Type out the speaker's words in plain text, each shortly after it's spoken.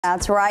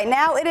That's right.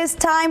 Now it is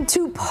time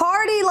to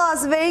party,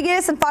 Las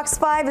Vegas, and Fox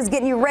 5 is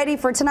getting you ready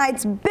for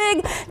tonight's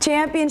big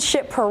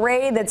championship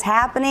parade that's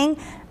happening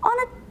on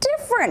a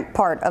different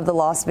part of the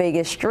Las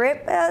Vegas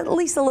Strip, at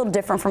least a little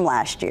different from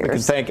last year's. We can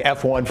thank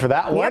F1 for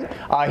that one.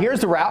 Yep.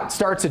 Here's the route.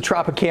 Starts at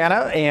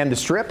Tropicana and the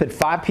Strip at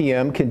 5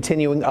 p.m.,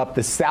 continuing up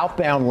the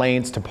southbound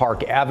lanes to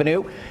Park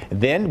Avenue.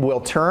 Then we'll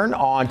turn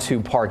on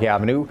to Park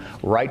Avenue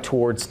right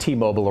towards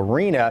T-Mobile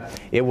Arena.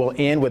 It will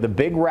end with a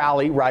big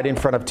rally right in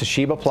front of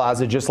Toshiba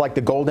Plaza, just like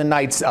the Golden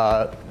Knights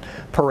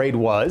parade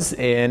was.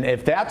 And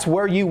if that's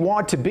where you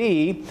want to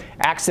be,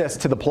 access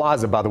to the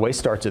plaza, by the way,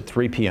 starts at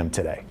 3 p.m.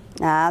 today.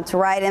 That's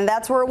right, and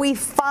that's where we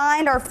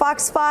find our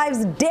Fox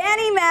 5's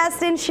Danny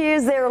Maston. She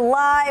is there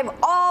live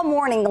all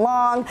morning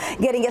long,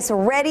 getting us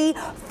ready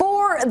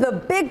for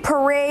the big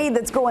parade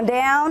that's going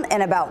down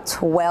in about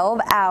 12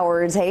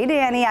 hours. Hey,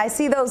 Danny, I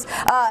see those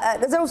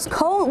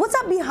cones. What's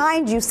up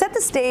behind you? Set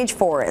the stage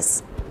for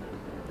us.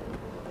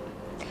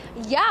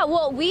 Yeah,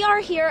 well, we are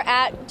here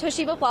at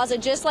Toshiba Plaza,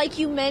 just like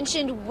you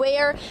mentioned,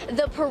 where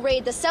the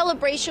parade, the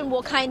celebration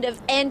will kind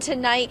of end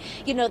tonight.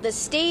 You know, the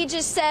stage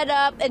is set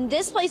up, and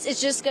this place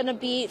is just going to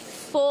be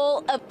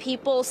full of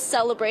people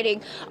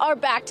celebrating our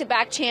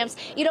back-to-back champs.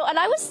 You know, and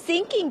I was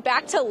thinking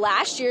back to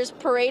last year's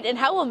parade and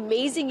how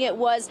amazing it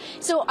was.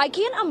 So I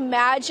can't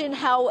imagine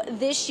how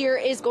this year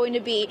is going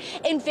to be.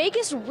 And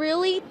Vegas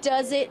really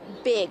does it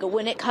big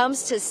when it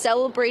comes to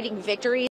celebrating victories.